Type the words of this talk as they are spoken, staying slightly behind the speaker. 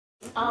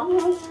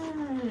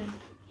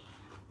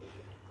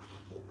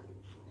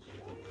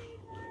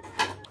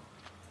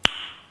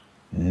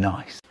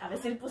Nice. A ver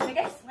si el puse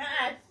que es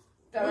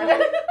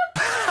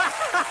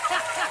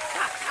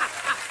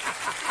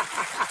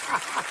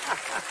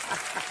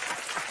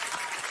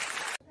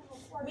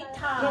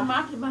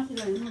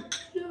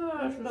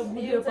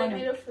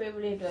मेरो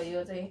favourite हो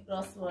यो चाहिँ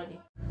रसबरी।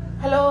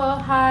 हेलो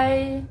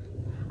हाई,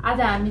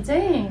 आज हामी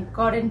चाहिँ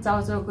करेन्ट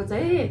चाउचाउको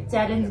चाहिँ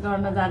च्यालेन्ज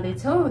गर्न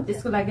जाँदैछौँ।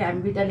 त्यसको लागि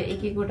हामी बिटाले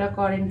एक एकवटा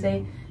करेन्ट चाहिँ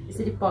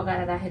यसरी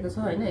पकाएर राखेको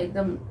छौँ होइन,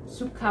 एकदम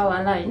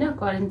सुक्खावाला होइन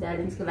करेन्ट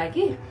च्यालेन्जको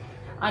लागि।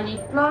 अनि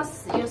प्लस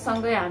यो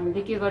सँगै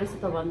हामीले के गरेछौँ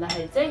त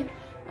भन्दाखेरि चाहिँ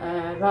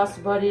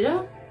रसबरी र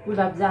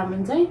गुलाब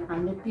जामुन चाहिँ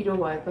हामीले पिरो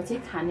भएपछि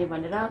खाने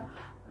भनेर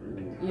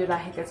यो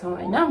राखेका छौँ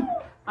होइन।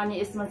 अनि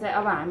यसमा चाहिँ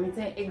अब हामी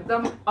चाहिँ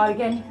एकदम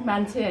अर्ग्यानिक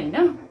मान्छे होइन,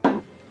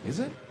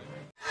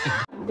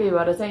 त्यही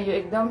भएर चाहिँ यो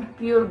एकदम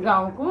प्योर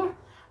गाउँको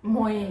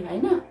मोही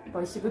होइन,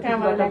 भैँसीको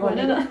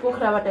दुधबाट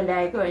पोखराबाट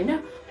ल्याएको होइन,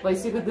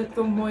 भैँसीको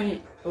दुधको मोही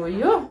हो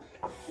यो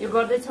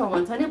गर्दैछौँ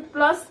भन्छ नि।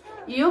 प्लस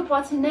यो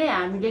पछि नै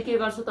हामीले के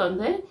गर्छौँ त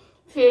भन्दा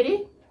फेरि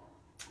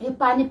यो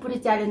पानीपुरी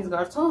च्यालेन्ज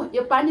गर्छौँ।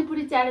 यो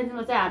पानीपुरी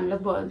च्यालेन्जमा चाहिँ हामीलाई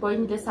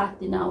बहिनीले साथ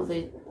दिन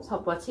आउँदैछ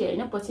पछि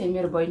होइन, पछि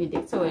मेरो बहिनी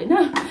देख्छौँ होइन।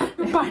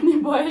 पानी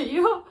भयो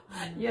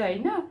यो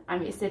होइन,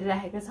 हामी यसरी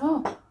राखेका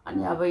छौँ।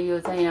 अनि अब यो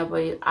चाहिँ अब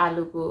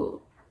आलुको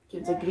के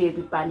भन्छ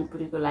ग्रेभी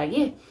पानीपुरीको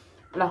लागि।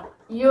 ल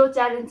यो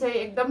च्यालेन्ज चाहिँ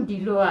एकदम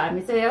ढिलो हो,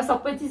 हामी चाहिँ यहाँ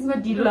सबै चिजमा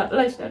ढिलो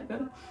ल स्टार्ट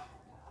गरौँ।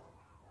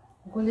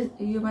 कसले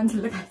यो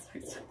मान्छेले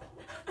खाइसक्छ।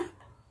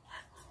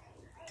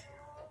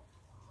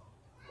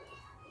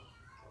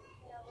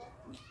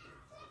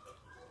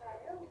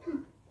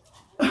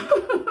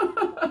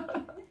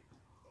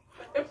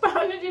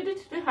 पानी छिटो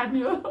छिटो खाने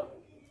हो,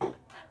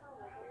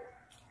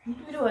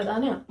 पिरो भयो त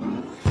नि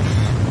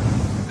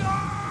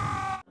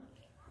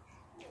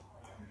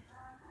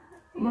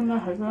म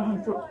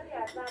नखान्छु।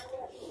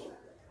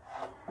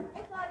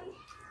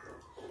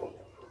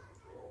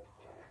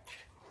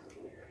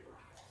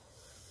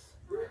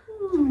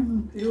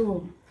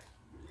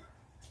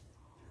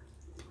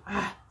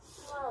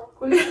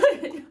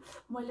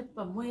 मैले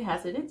मै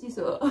खाएको छैन,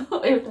 चिसो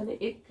एउटाले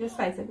एक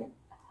खाइसक्यो।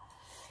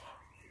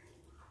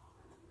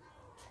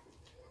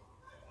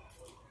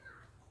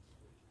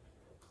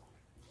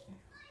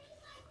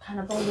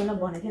 खाना पाउँदैन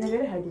भनेको थिएन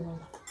फेरि खाइदिनु।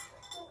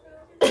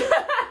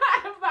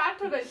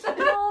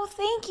 Oh,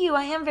 thank you.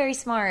 I am very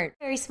smart.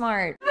 Very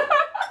smart.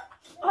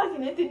 अघि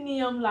नै त्यो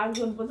नियम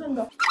लाग्नु पर्छ नि त।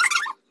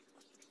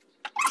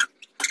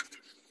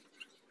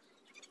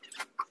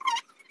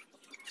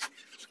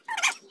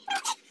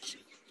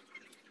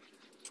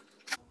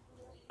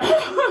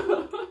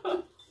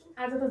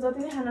 आज त जति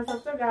नै खान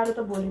सक्छ, गाह्रो त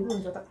भोलि पो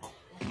हुन्छ त।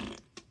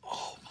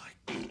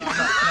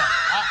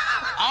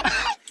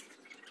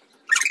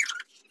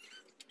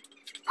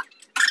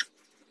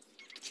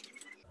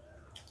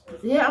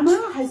 ए आमा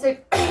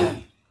खाइसक्यो।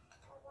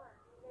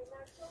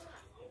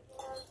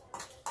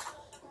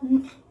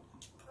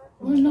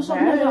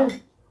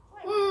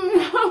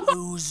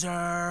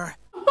 Loser.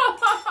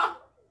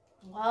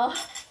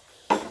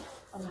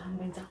 अब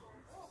हामी जाउँ।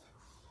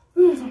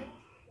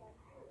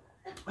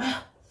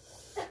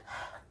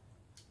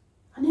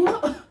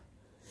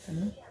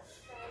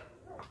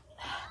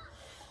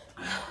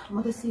 म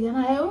त सिगान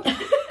आयो।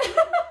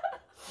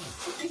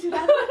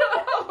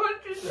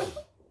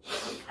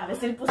 A ver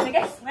si el puse que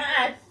es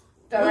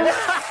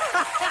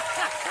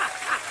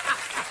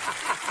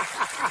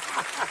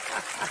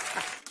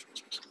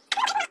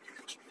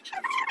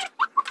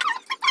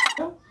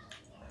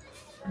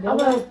अब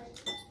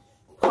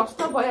फर्स्ट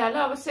त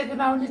भइहाल्यो, अब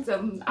सेकेन्ड आउने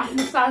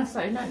आफ्नो चान्स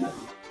छैन।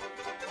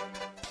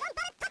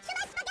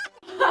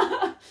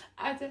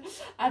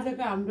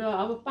 आजको हाम्रो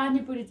अब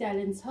पानीपुरी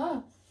च्यालेन्ज छ।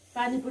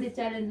 पानीपुरी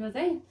च्यालेन्जमा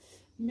चाहिँ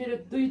मेरो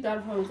दुई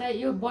तर्फबाट चाहिँ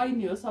यो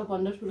बहिनी हो,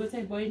 सबभन्दा ठुलो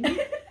चाहिँ बहिनी,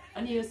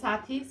 अनि यो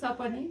साथी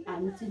सपनी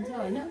हामी चिन्छ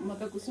होइन। म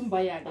त कुसुम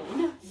भइहाल्यो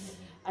होइन।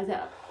 आज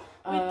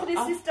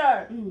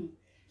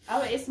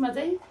अब यसमा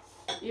चाहिँ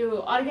यो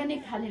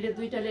अर्ग्यानिक खानेले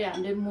दुईटाले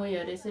हामीले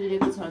मोहीहरू यसरी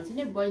लिएको छ भने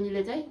चाहिँ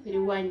बहिनीले चाहिँ फेरि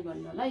वाइन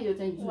भन्नु होला। यो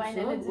चाहिँ जुस हो,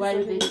 वाइन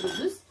बेरीको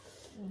जुस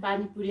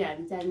पानीपुरी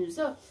हामी च्यालेन्ज छ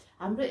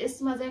हाम्रो।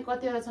 यसमा चाहिँ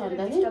कतिवटा छ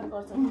भन्दाखेरि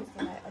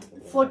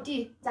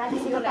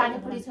 40-40वटा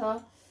पानीपुरी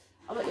छ।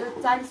 अब यो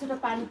 40वटा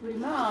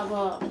पानीपुरीमा अब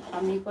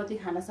हामी कति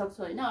खान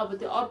सक्छौँ होइन। अब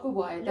त्यो अर्को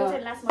भयो त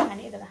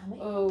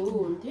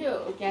हुन्थ्यो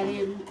के अरे,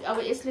 अब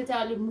यसले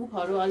चाहिँ अलिक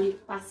मुखहरू अलिक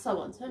पास्छ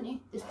भन्छ नि,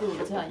 त्यस्तो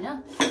हुन्छ होइन।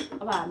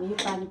 अब हामी यो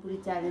पानीपुरी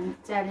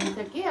च्यालेन्ज त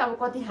के अब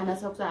कति खान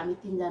सक्छौँ हामी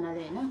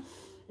तिनजनाले होइन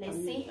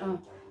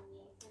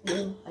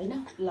होइन।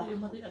 ल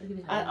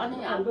अनि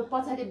हाम्रो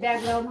पछाडि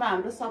ब्याकग्राउन्डमा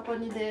हाम्रो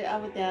सपनीले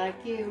अब त्यहाँ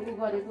के उ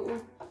गरेको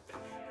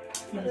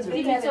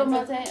टिभीमा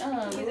चाहिँ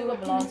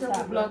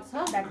ब्लग छ,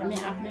 हामी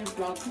आफ्नै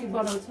ब्लग पनि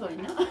बनाउँछौँ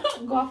होइन।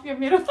 गफ्यो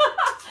मेरो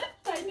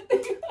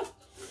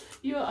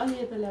यो अलि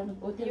यता ल्याउनु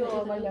होटेल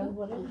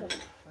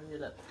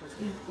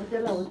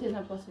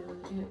होटेलमा बसेर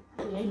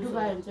यहीँ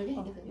डुबायो हुन्छ कि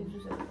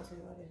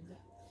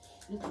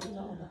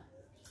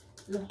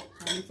ल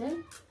हामी चाहिँ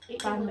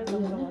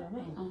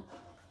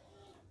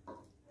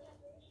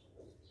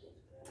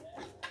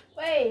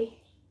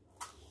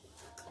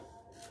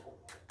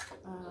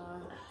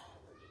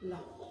ल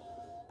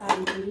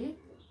पानीपुरी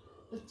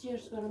ल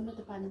चियर्स गरौँ न त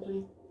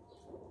पानीपुरी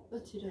ल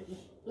छिटो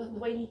ल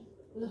बहिनी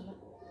ल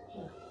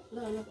ल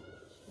ल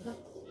ल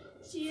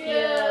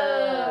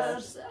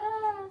चियर्स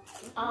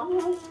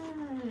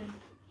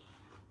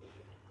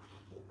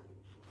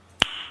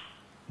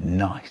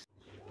Nice.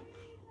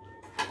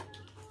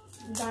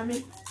 दामी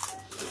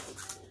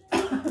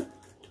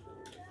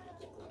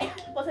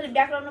पछाडि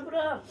ब्याकग्राउन्डमा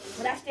पुरा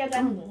राष्ट्रिय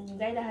गान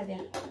गाइरहेको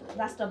त्यहाँ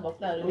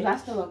राष्ट्रभक्तहरूले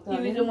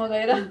टिभीमा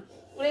गएर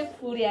पुरै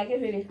फुर्या के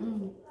फेरि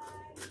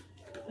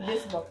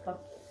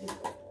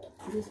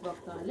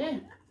देशभक्तहरूले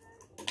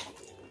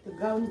त्यो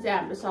गाउनु चाहिँ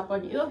हाम्रो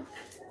सपनी हो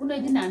कुनै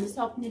दिन हामी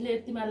सपनीले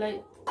तिमीलाई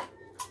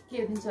के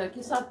दिन्छ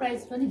कि सरप्राइज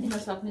पनि दिन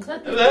सक्ने छ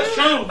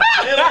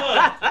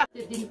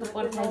त्यो दिनको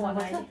पर्खाइमा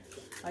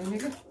होइन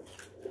कि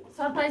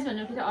सरप्राइज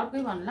भन्ने फेरि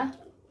अर्कै भन्ला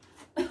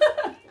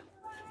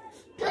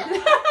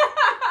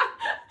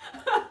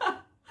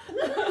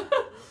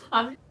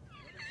हामीले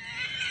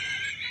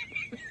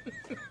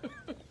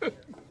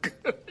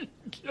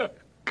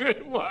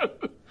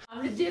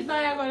जे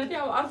नयाँ गरेको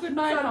थियो अब अर्को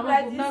नयाँ ठाउँमा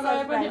घुम्न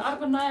गए पनि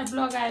अर्को नयाँ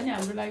ब्लग आयो नि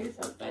हाम्रो लागि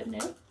सरप्राइज नै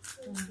हो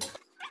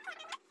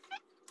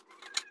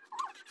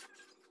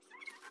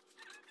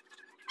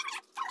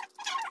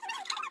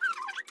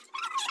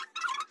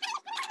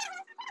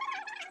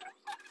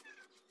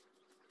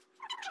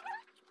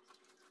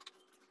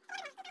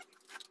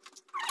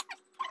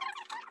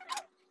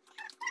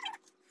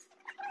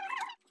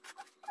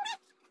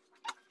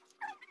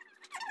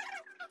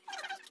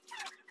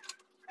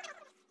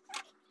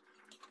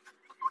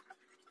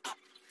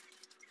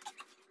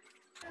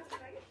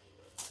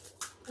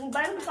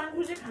बाहिरको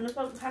पानीपुरी चाहिँ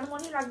खानु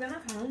पनि लाग्दैन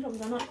खानु पनि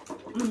सक्दैन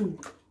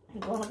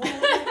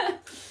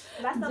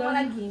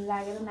मलाई घिन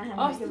लागेर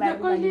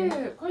कहिले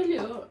कहिले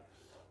हो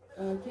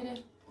के अरे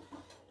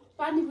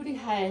पानीपुरी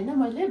खाएँ होइन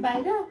मैले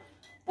बाहिर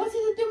पछि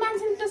त त्यो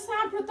मान्छेले त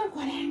साँप त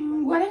घर्याङ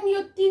घर्याङ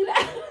यो तिग्रा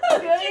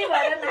त्यही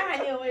भएर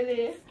नखाने हो मैले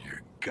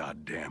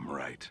Goddamn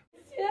right.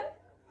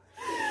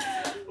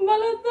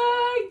 मलाई त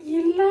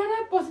घिन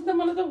लागेर पछि त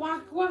मलाई त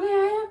वाक वाकै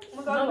आयो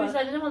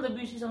नबिर्साइले मैले त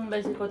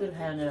बिर्सिसँगलाई चाहिँ कति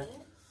खायो भनेर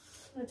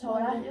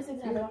छोरा यसै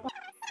खाँदा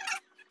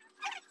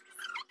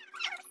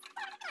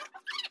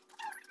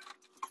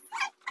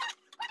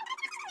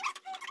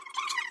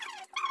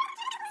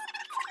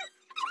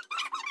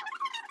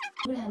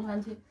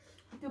मान्छे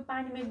त्यो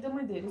पानीमा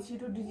एकदमै धेरै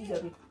छिटो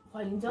डिजिजहरू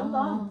फैलिन्छ नि त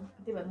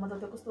त्यही भएर म त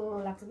त्यो कस्तो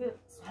लाग्छ कि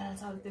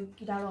त्यो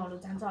किटाणुहरू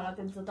जान्छ होला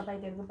त्यो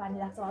तपाईँको पानी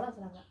राख्छ होला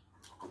जस्तो लाग्छ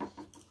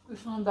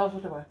उसमा 10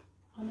 वटा भयो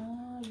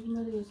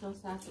बिमारी यो सब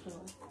 7 वटा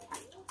भयो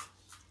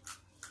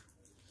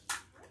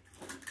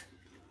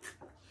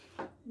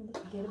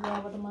धेरै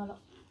भयो त मलाई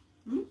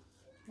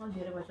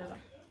धेरै भइसक्यो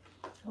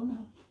हो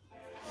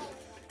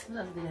न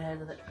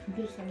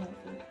बिर्सँग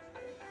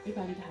यो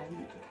पानी त खायो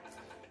नि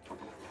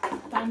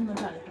पानी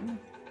मात्र हालेको नि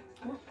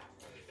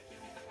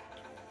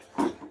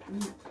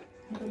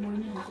म त मै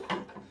नै हाल्छु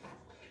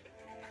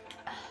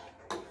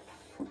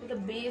त्यो त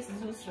बेस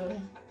जुस रह्यो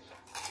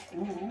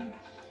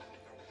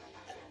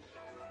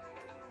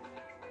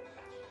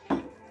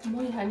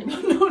मै खाने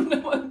भन्नुहुन्न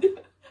भन्थ्यो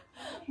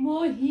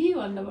मोही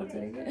भन्नुपर्छ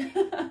क्या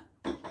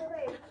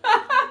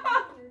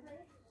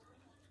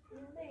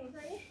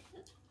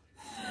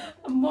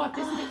म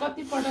त्यसरी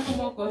कति पटक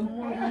मको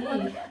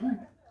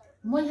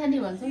मै खाने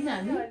भन्छौँ नि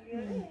हामी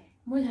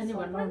मै खाने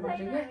भन्नुपर्छ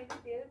क्या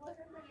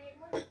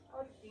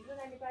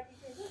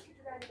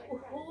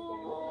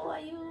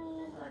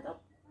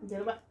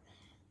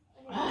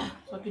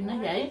सकिन्न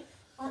कि है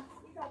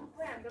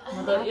म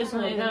त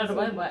यसमा 11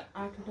 भयो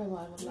 8 वटा भयो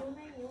होला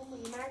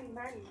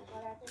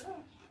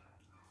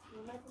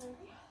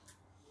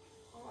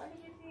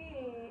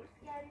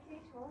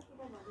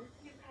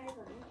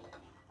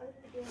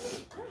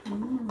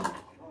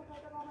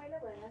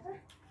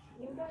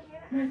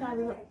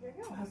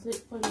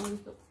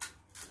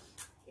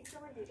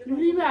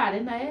लिभा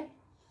हारेन है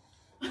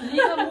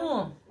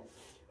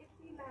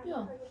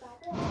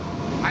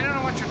I don't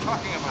know what you're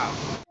talking about.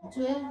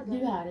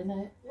 लिभा हारेन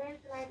है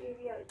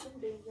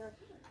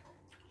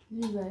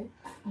लिभा है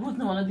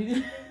बुझ्नु भन दिदी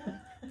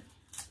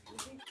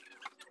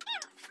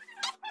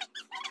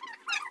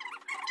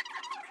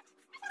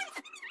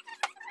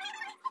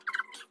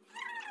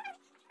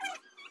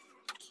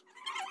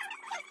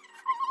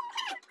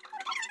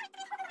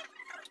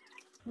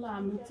ल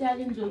हाम्रो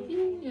च्यालेन्ज हो कि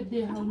यो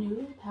देखाउने हो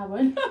थाहा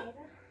भएन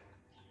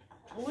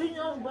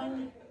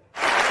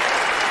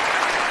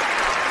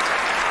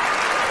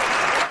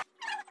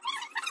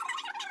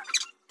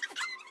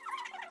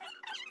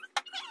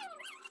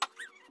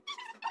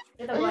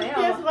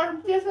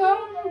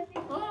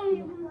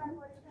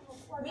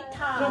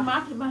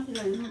माथि माथि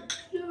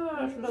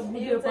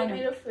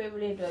मेरो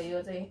फेभरेट हो यो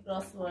चाहिँ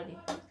रसवरी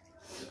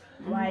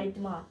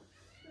व्हाइटमा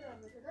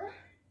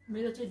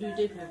मेरो चाहिँ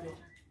दुईटै फेभरेट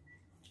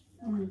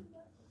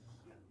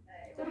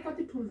तर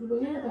कति ठुल्ठुलो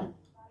क्या त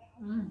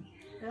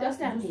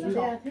जस्तै हामी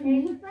हिँडेको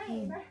थियौँ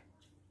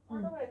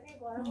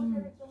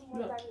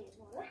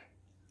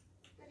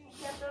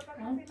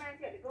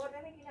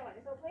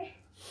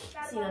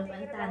चिकन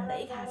पनि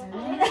तान्दै खान्छ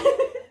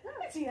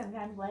चिकन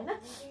खानु भएन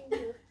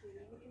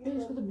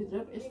यसको त भित्र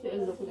यस्तो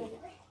यल्लो कुरा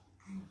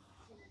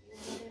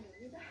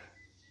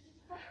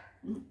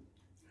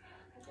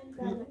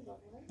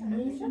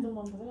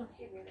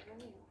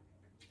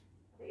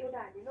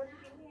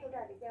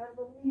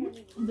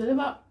धेरै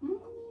भयो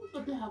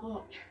कति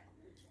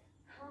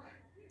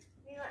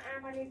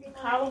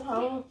खाएको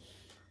खाऊ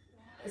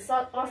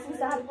 80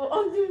 सालको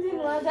अन्तिम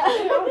दिनमा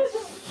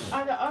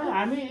आज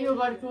हामी यो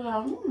गरेको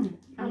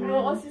हाम्रो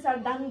 80 साल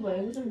दामी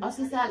भएको छ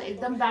 80 साल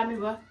एकदम दामी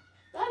भयो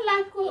तर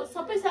लाइफको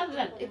सबै साल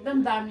एकदम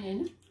दामी होइन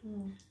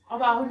अब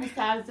आउने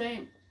साल चाहिँ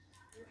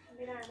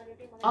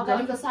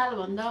अगाडिको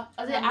सालभन्दा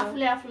अझै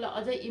आफूलाई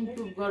अझै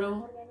इम्प्रुभ गरौँ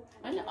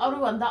होइन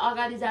अरूभन्दा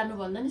अगाडि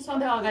जानुभन्दा नि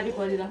सधैँ अगाडि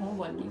बढिराखौँ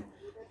भन्ने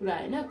कुरा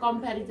होइन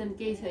कम्पेरिजन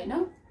केही छैन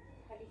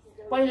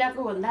पहिलाको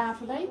भन्दा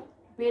आफूलाई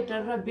बेटर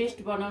र बेस्ट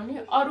बनाउने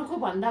अरूको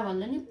भन्दा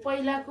नि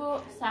पहिलाको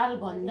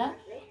सालभन्दा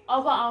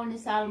अब आउने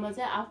सालमा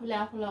चाहिँ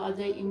आफूलाई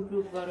अझै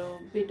इम्प्रुभ गरौँ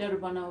बेटर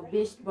बनाऊ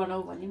बेस्ट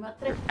बनाऊ भन्ने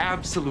मात्रै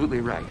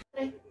Absolutely right.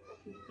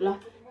 ल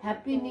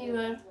ह्याप्पी न्यु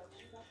इयर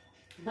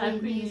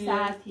ह्याप्पी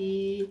साथी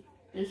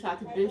मेरो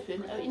साथी बेस्ट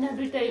फ्रेन्ड अब यिनीहरू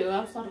दुइटै हो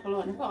अब सर्कल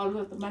भनेको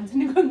अरू त मान्छे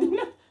नै गर्दिन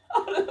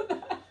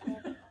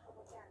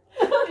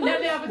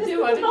यिनीहरूले अब जे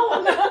भने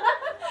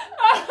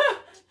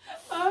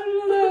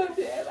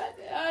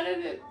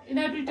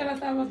यिनीहरू दुइटालाई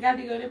त अब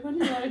गाली गरे पनि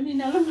गरे नि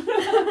यिनीहरू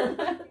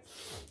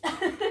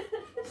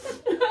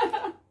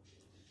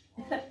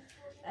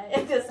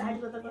त्यो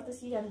साइडको त कस्तो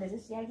सियानले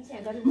चाहिँ स्यागी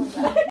गरी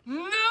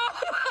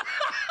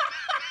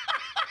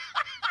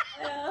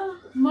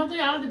म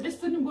चाहिँ आउँदा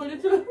त्यस्तो नि बोलेको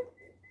छु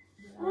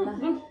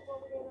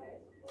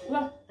ल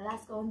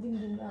लास्टको अन्तिम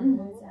दिनको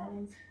हाम्रो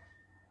च्यालेन्ज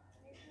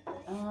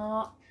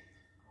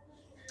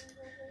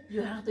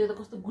यो हात त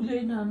कस्तो गुलै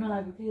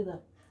नलाग्यो कि त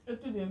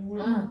यति भेट्नु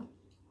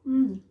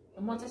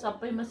म चाहिँ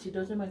सबैमा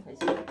छिटो चाहिँ मैले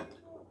खाइसकेँ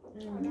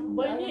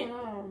बहिनी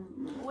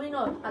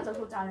विनर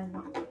आजको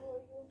च्यालेन्जमा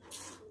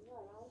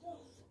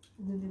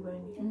दिदी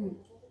बहिनी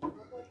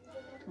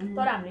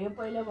तर हामीले यो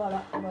पहिलाबाट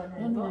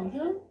गर्नु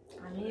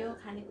हामी यो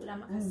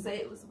खानेकुरामा खासै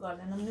उस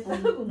गर्दैनौँ नि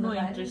नो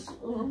इन्ट्रेस्ट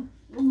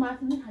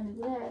माथि नै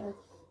खानेकुरा आएर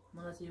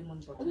मलाई चाहिँ यो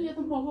मनपर्छ यो त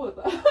मको हो त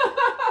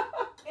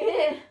ए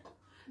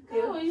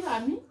त्यो हो यो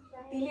हामी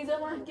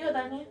तिलीजमा के हो त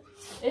नि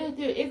ए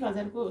त्यो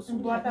 1000 को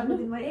बर्ताको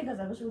दिनमा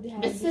 1000 को सुटी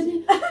खायो यसरी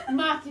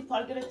माथि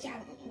फर्केर चार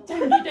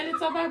दुइटाले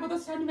चपाएको त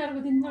शनिबारको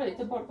दिन रहेछ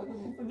बर्ताको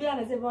दिन बिहान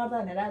चाहिँ बर्ता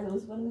भनेर आज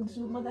उसको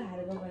सुप मात्रै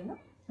खाएर गएको होइन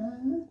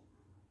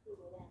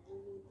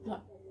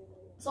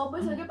सबै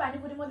सक्यो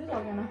पानीपुरी मात्रै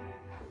सकेन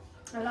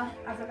ल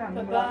आजको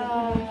हाम्रो